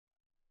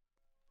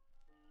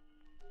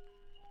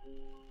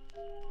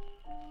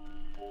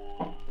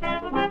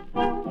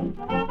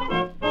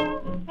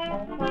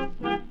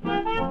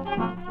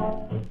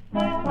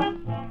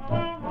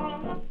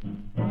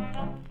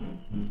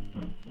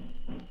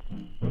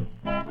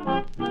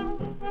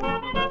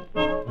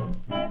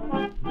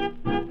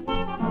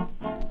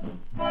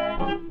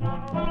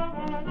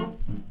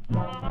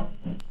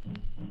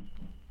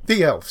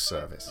The Elf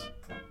Service.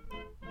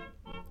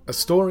 A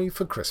Story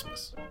for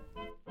Christmas.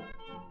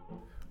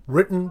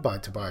 Written by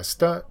Tobias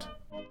Sturt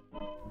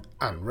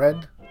and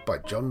read by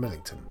John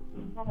Millington.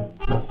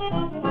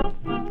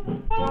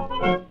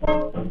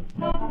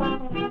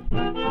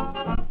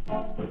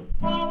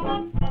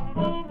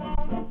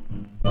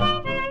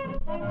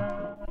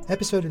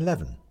 Episode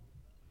 11.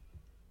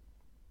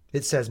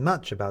 It says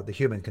much about the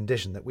human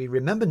condition that we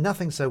remember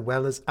nothing so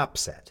well as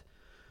upset.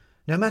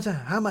 No matter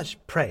how much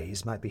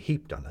praise might be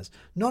heaped on us,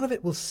 none of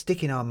it will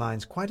stick in our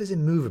minds quite as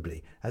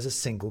immovably as a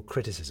single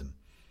criticism.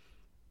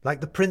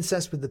 Like the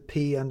princess with the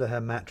pea under her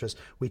mattress,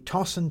 we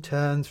toss and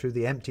turn through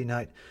the empty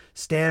night,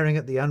 staring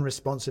at the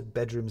unresponsive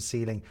bedroom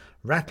ceiling,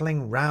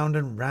 rattling round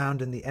and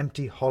round in the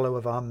empty hollow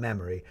of our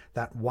memory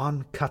that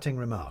one cutting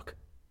remark.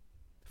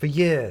 For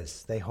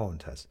years they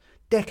haunt us,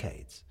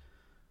 decades,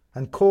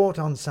 and caught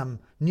on some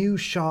new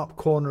sharp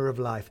corner of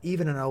life,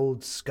 even an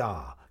old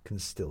scar can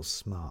still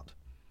smart.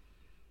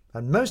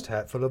 And most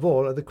hurtful of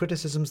all are the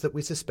criticisms that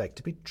we suspect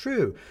to be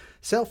true.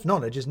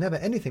 Self-knowledge is never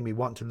anything we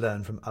want to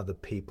learn from other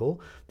people.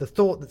 The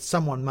thought that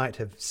someone might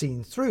have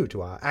seen through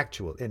to our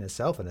actual inner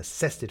self and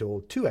assessed it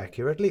all too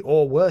accurately,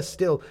 or worse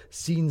still,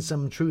 seen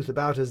some truth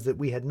about us that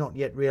we had not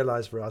yet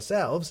realized for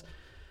ourselves,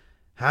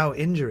 how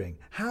injuring,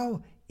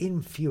 how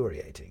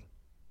infuriating.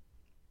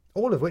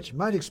 All of which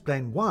might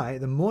explain why,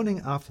 the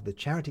morning after the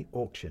charity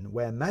auction,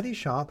 where Maddie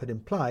Sharp had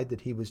implied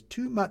that he was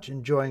too much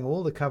enjoying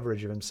all the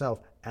coverage of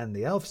himself and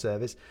the elf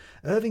service,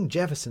 Irving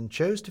Jefferson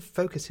chose to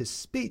focus his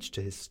speech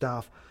to his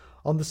staff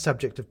on the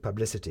subject of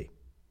publicity.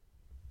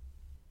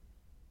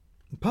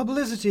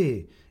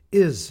 "Publicity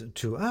is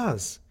to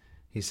us,"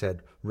 he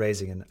said,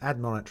 raising an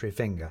admonitory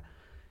finger,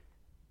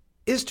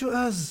 "is to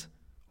us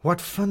what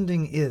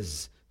funding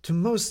is to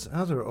most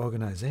other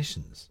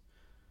organizations."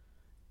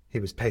 He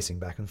was pacing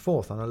back and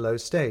forth on a low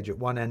stage at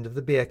one end of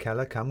the beer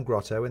cellar cum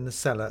grotto in the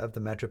cellar of the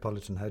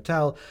Metropolitan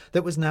Hotel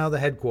that was now the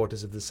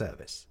headquarters of the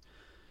service.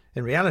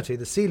 In reality,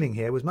 the ceiling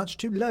here was much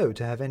too low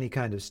to have any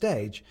kind of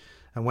stage,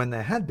 and when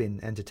there had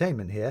been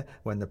entertainment here,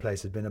 when the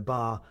place had been a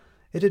bar,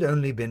 it had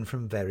only been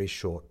from very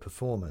short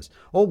performers,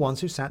 or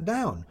ones who sat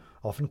down,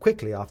 often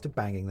quickly after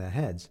banging their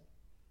heads.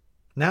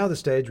 Now the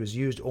stage was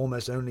used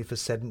almost only for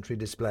sedentary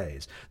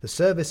displays. The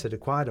service had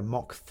acquired a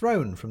mock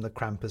throne from the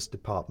Krampus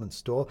department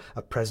store,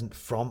 a present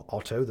from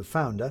Otto, the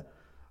founder,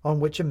 on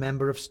which a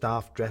member of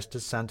staff dressed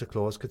as Santa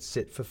Claus could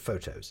sit for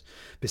photos.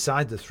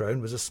 Beside the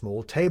throne was a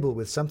small table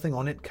with something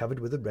on it covered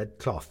with a red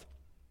cloth.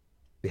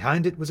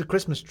 Behind it was a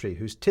Christmas tree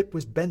whose tip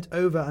was bent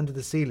over under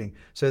the ceiling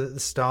so that the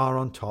star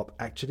on top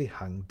actually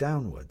hung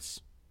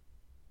downwards.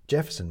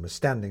 Jefferson was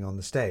standing on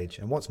the stage,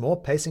 and what's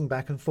more, pacing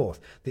back and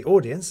forth. The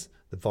audience,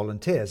 the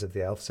volunteers of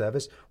the elf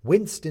service,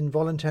 winced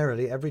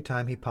involuntarily every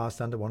time he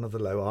passed under one of the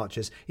low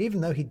arches,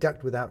 even though he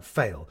ducked without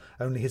fail,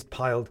 only his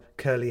piled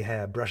curly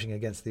hair brushing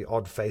against the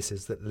odd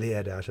faces that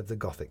leered out of the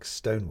Gothic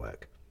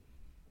stonework.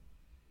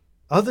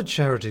 "Other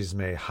charities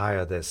may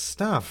hire their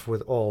staff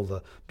with all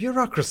the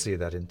bureaucracy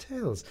that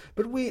entails,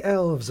 but we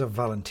elves are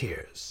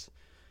volunteers.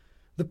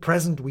 The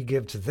present we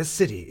give to this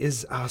city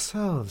is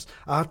ourselves,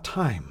 our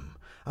time,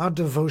 our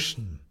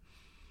devotion.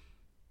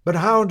 But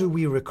how do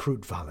we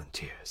recruit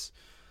volunteers?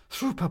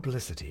 Through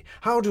publicity.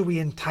 How do we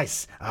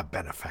entice our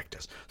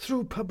benefactors?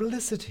 Through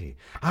publicity.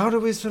 How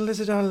do we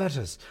solicit our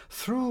letters?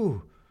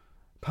 Through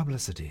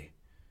publicity.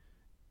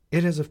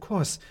 It is, of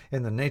course,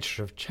 in the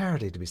nature of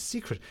charity to be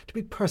secret, to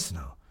be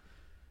personal,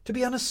 to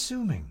be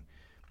unassuming.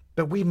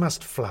 But we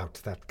must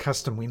flout that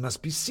custom. We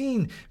must be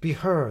seen, be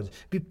heard,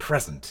 be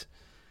present.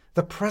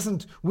 The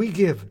present we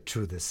give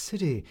to the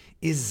city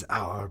is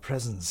our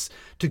presence,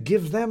 to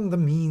give them the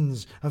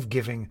means of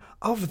giving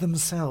of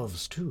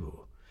themselves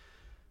too.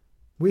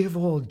 We have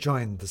all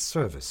joined the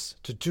service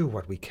to do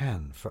what we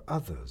can for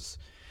others,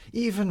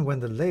 even when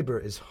the labor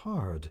is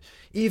hard,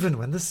 even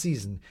when the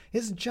season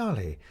is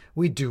jolly.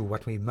 We do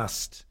what we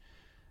must,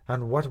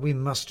 and what we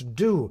must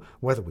do,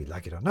 whether we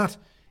like it or not,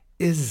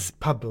 is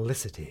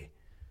publicity."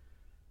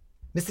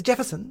 "Mr.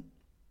 Jefferson?"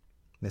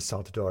 Miss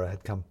Saltadora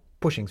had come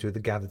pushing through the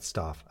gathered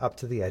staff up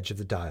to the edge of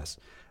the dais.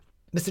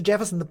 "Mr.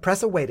 Jefferson, the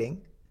press are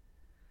waiting."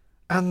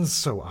 "And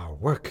so our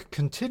work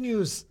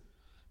continues,"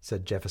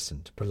 said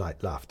Jefferson to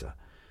polite laughter.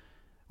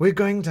 "We're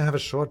going to have a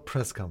short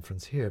press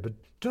conference here, but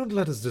don't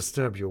let us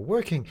disturb your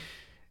working.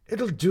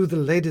 It'll do the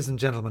ladies and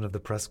gentlemen of the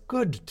press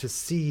good to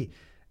see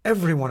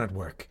everyone at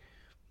work.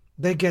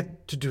 They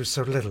get to do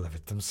so little of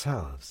it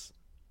themselves."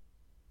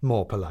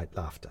 More polite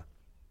laughter.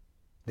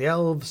 The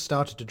elves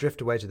started to drift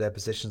away to their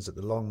positions at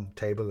the long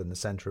table in the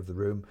centre of the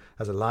room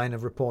as a line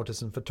of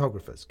reporters and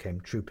photographers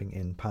came trooping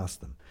in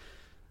past them.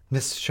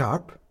 "Miss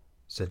Sharp,"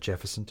 said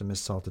Jefferson to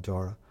Miss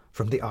Saltadora,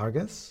 "from the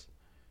Argus?"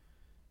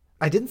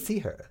 "I didn't see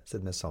her,"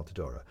 said Miss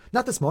Saltadora.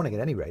 "Not this morning, at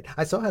any rate.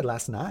 I saw her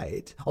last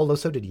night, although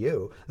so did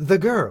you." "The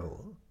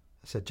girl,"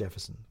 said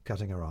Jefferson,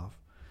 cutting her off.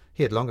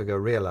 He had long ago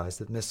realized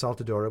that Miss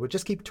Saltadora would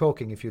just keep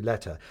talking if you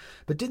let her,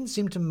 but didn't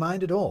seem to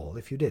mind at all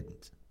if you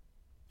didn't.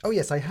 "Oh,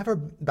 yes, I have her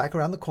back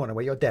around the corner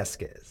where your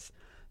desk is,"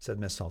 said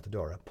Miss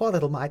Saltadora. "Poor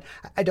little mite.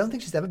 I don't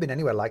think she's ever been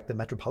anywhere like the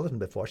Metropolitan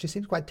before. She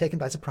seems quite taken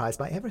by surprise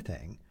by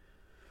everything."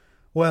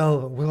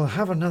 "Well, we'll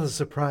have another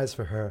surprise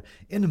for her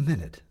in a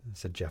minute,"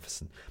 said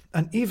Jefferson.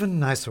 "An even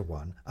nicer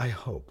one, I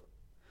hope."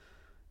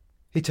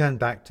 He turned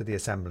back to the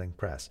assembling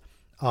press.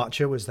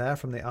 Archer was there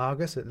from the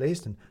Argus, at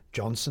least, and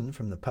Johnson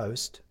from the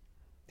Post.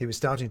 He was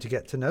starting to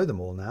get to know them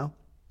all now.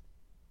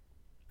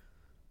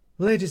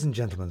 "Ladies and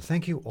gentlemen,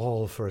 thank you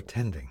all for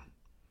attending."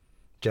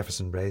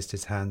 Jefferson raised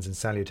his hands in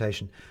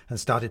salutation and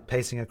started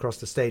pacing across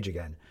the stage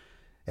again.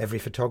 Every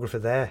photographer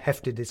there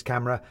hefted his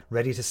camera,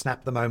 ready to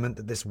snap the moment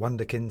that this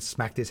wonderkin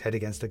smacked his head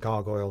against a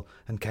gargoyle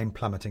and came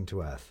plummeting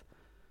to earth.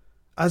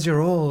 "As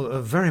you're all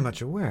very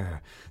much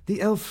aware,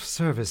 the Elf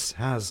Service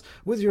has,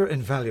 with your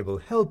invaluable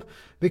help,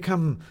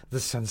 become the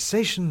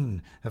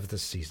sensation of the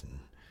season.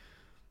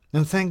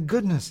 And thank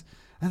goodness,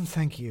 and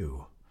thank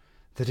you,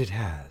 that it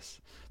has.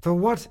 For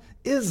what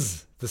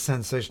is the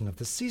sensation of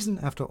the season,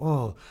 after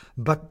all,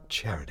 but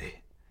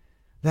charity?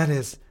 That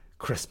is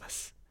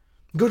Christmas.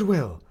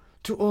 Goodwill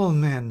to all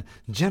men,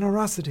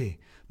 generosity,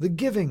 the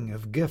giving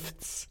of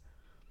gifts.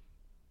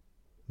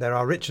 There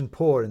are rich and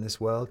poor in this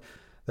world.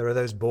 There are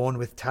those born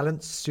with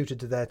talents suited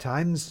to their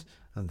times,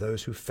 and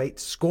those who fate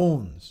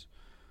scorns.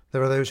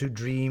 There are those who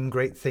dream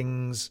great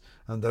things,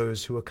 and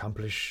those who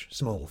accomplish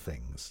small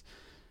things.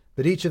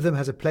 But each of them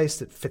has a place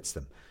that fits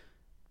them.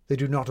 They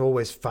do not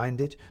always find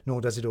it,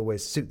 nor does it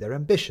always suit their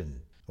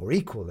ambition, or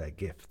equal their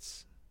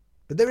gifts.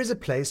 But there is a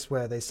place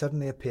where they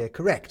suddenly appear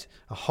correct,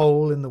 a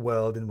hole in the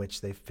world in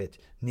which they fit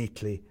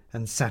neatly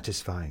and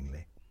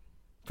satisfyingly.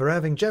 For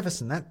Irving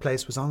Jefferson, that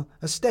place was on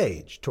a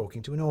stage,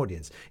 talking to an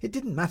audience. It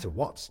didn't matter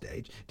what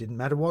stage, it didn't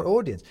matter what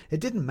audience, it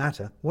didn't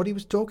matter what he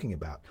was talking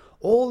about.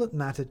 All that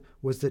mattered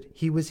was that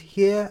he was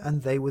here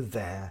and they were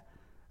there,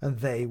 and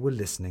they were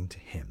listening to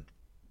him.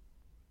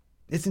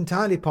 It's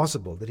entirely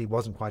possible that he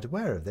wasn't quite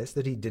aware of this,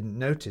 that he didn't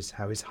notice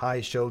how his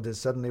high shoulders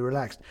suddenly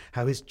relaxed,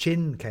 how his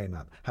chin came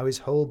up, how his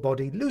whole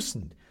body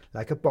loosened,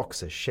 like a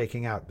boxer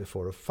shaking out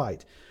before a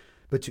fight.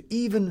 But to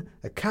even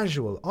a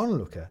casual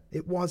onlooker,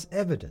 it was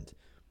evident.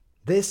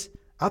 This,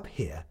 up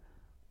here,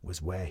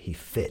 was where he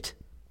fit.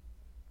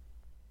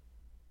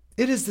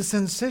 "It is the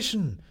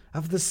sensation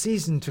of the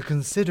season to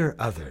consider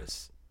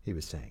others," he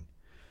was saying,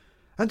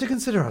 "and to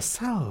consider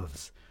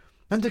ourselves,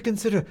 and to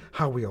consider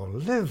how we all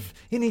live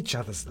in each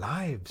other's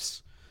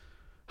lives,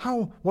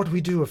 how what we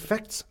do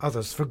affects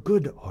others for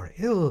good or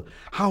ill,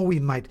 how we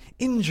might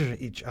injure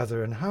each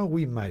other and how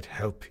we might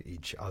help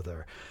each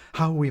other,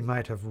 how we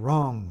might have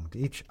wronged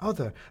each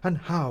other and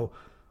how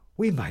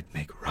we might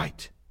make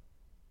right.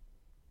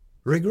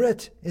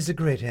 Regret is a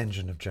great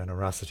engine of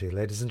generosity,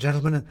 ladies and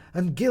gentlemen,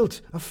 and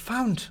guilt a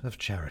fount of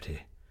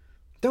charity.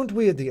 Don't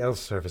we at the Elf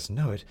Service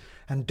know it,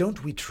 and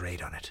don't we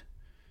trade on it?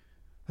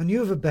 And you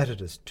have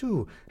abetted us,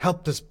 too,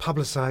 helped us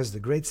publicize the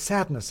great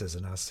sadnesses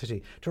in our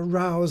city, to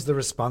rouse the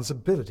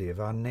responsibility of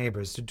our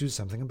neighbors to do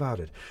something about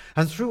it.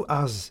 And through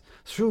us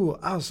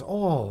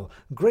all,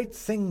 great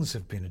things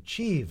have been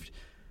achieved.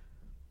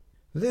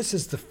 This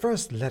is the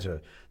first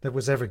letter that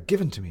was ever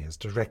given to me as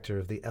director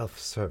of the Elf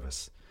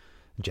Service."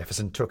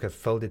 Jefferson took a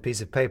folded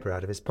piece of paper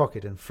out of his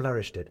pocket and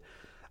flourished it.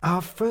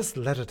 "Our first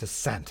letter to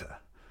Santa,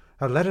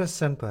 a letter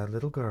sent by a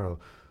little girl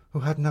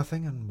who had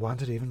nothing and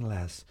wanted even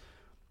less.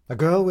 A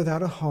girl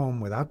without a home,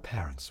 without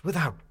parents,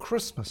 without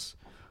Christmas,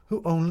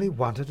 who only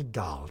wanted a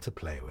doll to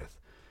play with.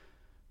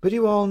 But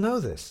you all know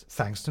this,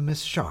 thanks to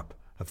Miss Sharp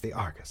of the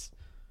Argus."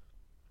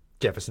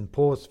 Jefferson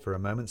paused for a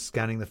moment,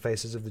 scanning the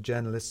faces of the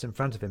journalists in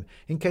front of him,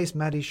 in case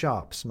Maddie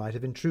Sharps might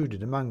have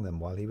intruded among them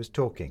while he was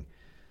talking.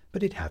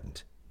 But it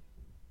hadn't.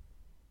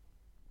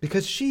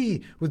 "Because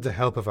she, with the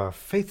help of our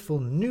faithful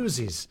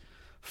newsies,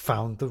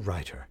 found the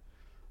writer,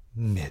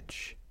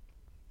 Midge."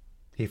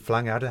 He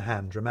flung out a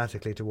hand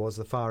dramatically towards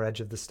the far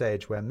edge of the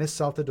stage, where Miss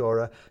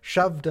Saltadora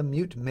shoved a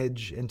mute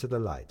Midge into the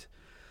light.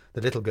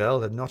 The little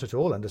girl had not at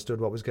all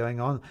understood what was going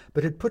on,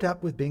 but had put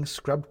up with being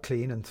scrubbed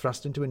clean and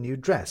thrust into a new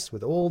dress,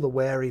 with all the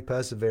wary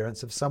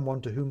perseverance of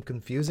someone to whom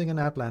confusing and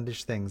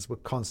outlandish things were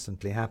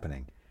constantly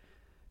happening.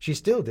 She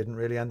still didn't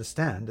really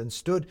understand, and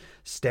stood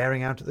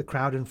staring out at the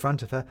crowd in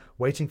front of her,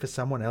 waiting for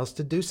someone else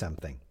to do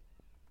something.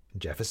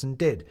 Jefferson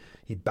did.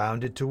 He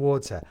bounded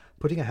towards her,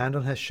 putting a hand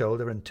on her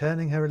shoulder and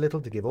turning her a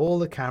little to give all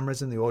the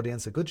cameras in the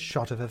audience a good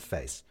shot of her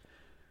face.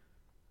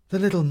 "The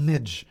little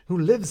Midge who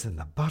lives in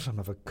the bottom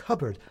of a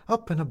cupboard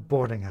up in a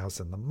boarding-house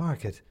in the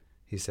market,"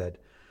 he said.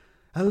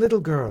 "A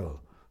little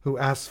girl who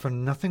asks for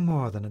nothing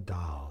more than a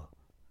doll.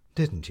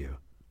 Didn't you?"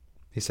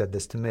 He said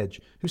this to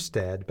Midge, who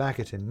stared back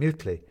at him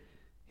mutely.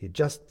 He'd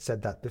just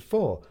said that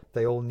before.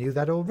 They all knew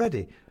that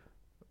already.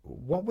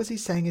 What was he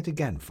saying it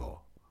again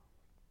for?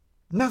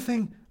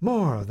 "Nothing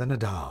more than a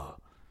doll,"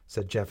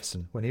 said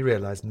Jefferson, when he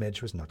realized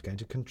Midge was not going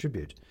to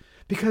contribute,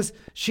 "because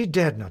she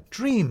dared not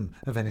dream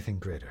of anything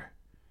greater.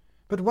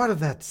 But what of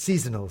that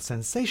seasonal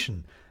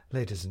sensation,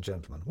 ladies and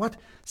gentlemen? What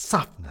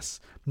softness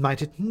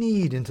might it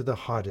knead into the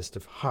hardest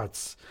of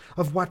hearts?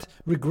 Of what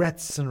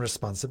regrets and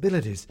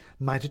responsibilities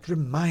might it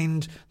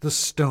remind the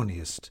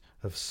stoniest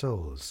of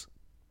souls?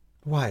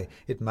 Why,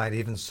 it might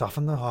even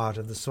soften the heart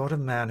of the sort of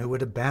man who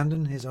would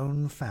abandon his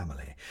own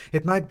family.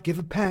 It might give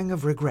a pang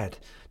of regret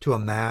to a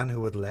man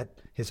who would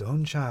let his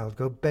own child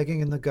go begging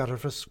in the gutter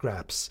for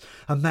scraps,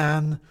 a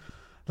man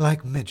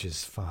like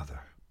Midge's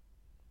father.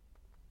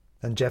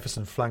 And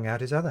Jefferson flung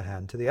out his other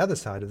hand to the other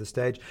side of the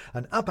stage,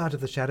 and up out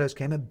of the shadows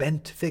came a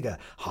bent figure,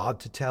 hard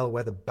to tell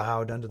whether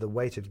bowed under the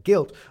weight of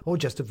guilt or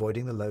just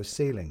avoiding the low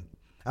ceiling.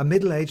 A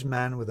middle-aged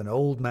man with an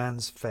old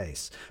man's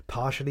face,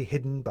 partially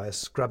hidden by a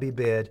scrubby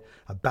beard,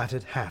 a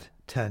battered hat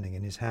turning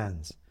in his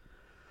hands.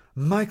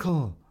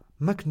 "Michael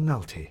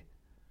McNulty,"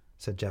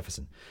 said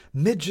Jefferson,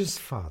 "Midge's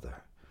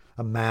father,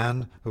 a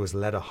man who has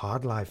led a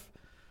hard life,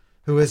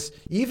 who has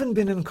even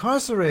been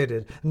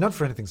incarcerated, not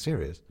for anything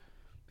serious."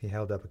 He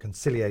held up a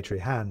conciliatory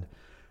hand.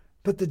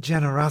 "But the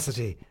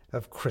generosity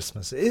of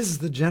Christmas is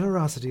the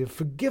generosity of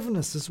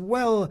forgiveness as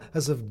well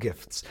as of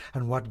gifts,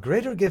 and what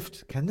greater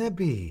gift can there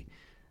be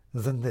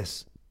than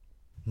this?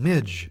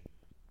 Midge,"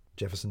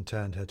 Jefferson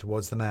turned her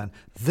towards the man,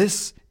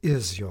 "this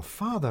is your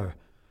father.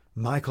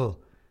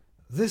 Michael,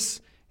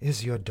 this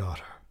is your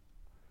daughter."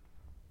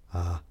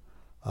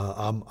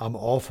 I'm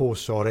awful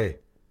sorry,"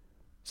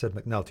 said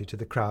McNulty to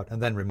the crowd,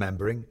 and then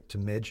remembering to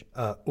Midge,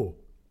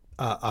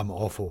 I'm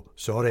awful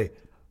sorry,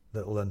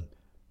 little un.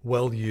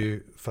 Will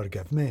you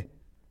forgive me?"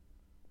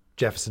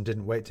 Jefferson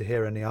didn't wait to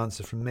hear any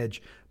answer from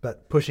Midge,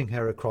 but pushing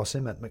her across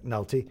him at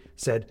McNulty,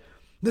 said,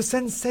 "The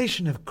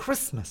sensation of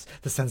Christmas,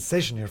 the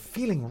sensation you're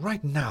feeling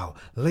right now,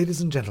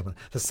 ladies and gentlemen,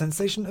 the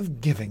sensation of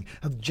giving,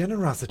 of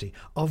generosity,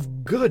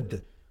 of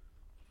good."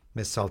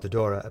 Miss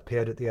Saltadora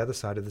appeared at the other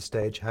side of the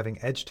stage, having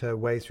edged her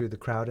way through the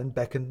crowd and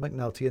beckoned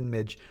McNulty and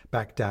Midge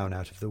back down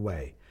out of the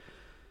way.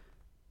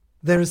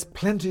 "There is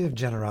plenty of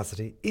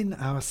generosity in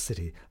our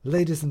city,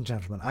 ladies and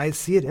gentlemen. I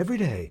see it every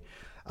day.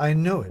 I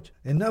know it.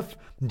 Enough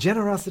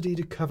generosity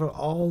to cover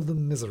all the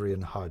misery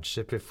and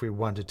hardship if we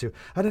wanted to,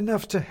 and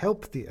enough to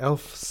help the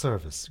elf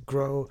service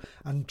grow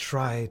and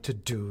try to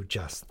do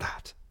just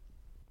that."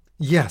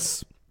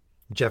 "Yes,"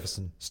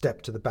 Jefferson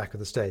stepped to the back of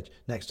the stage,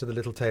 next to the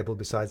little table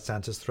beside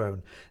Santa's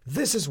throne.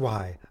 "This is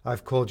why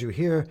I've called you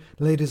here,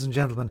 ladies and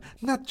gentlemen,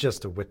 not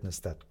just to witness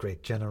that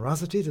great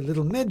generosity to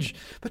little Midge,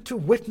 but to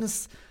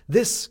witness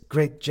this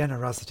great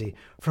generosity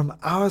from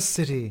our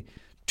city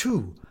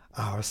to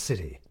our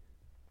city."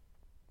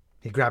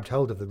 He grabbed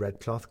hold of the red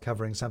cloth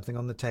covering something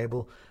on the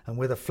table, and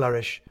with a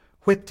flourish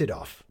whipped it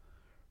off,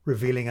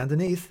 revealing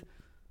underneath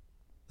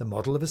the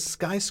model of a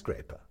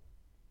skyscraper.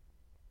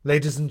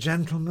 "Ladies and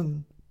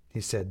gentlemen,"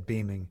 he said,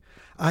 beaming,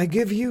 "I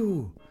give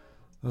you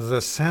the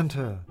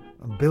Santa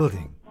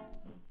Building."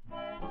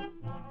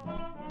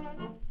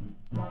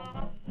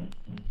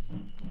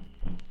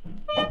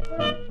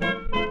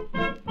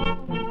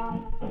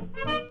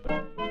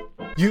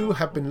 You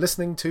have been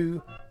listening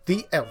to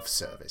The Elf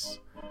Service,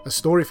 a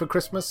story for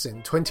Christmas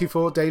in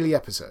 24 daily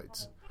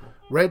episodes.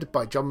 Read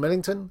by John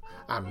Millington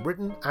and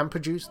written and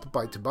produced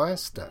by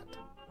Tobias Sturt.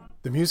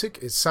 The music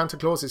is Santa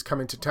Claus is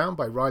Coming to Town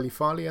by Riley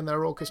Farley and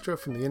their orchestra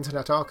from the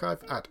Internet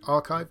Archive at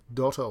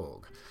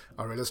archive.org.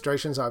 Our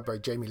illustrations are by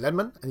Jamie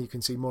Lemon, and you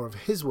can see more of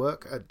his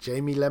work at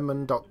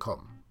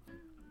jamielemon.com.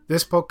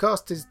 This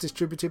podcast is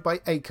distributed by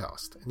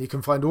Acast, and you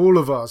can find all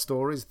of our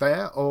stories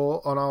there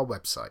or on our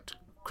website,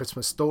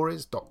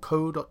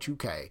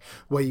 christmasstories.co.uk,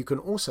 where you can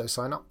also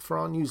sign up for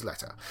our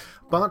newsletter.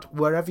 But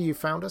wherever you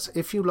found us,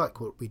 if you like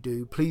what we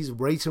do, please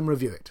rate and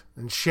review it,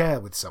 and share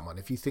with someone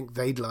if you think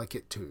they'd like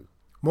it too.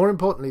 More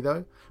importantly,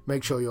 though,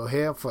 make sure you're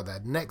here for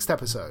the next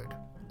episode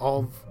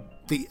of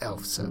The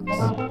Elf Service.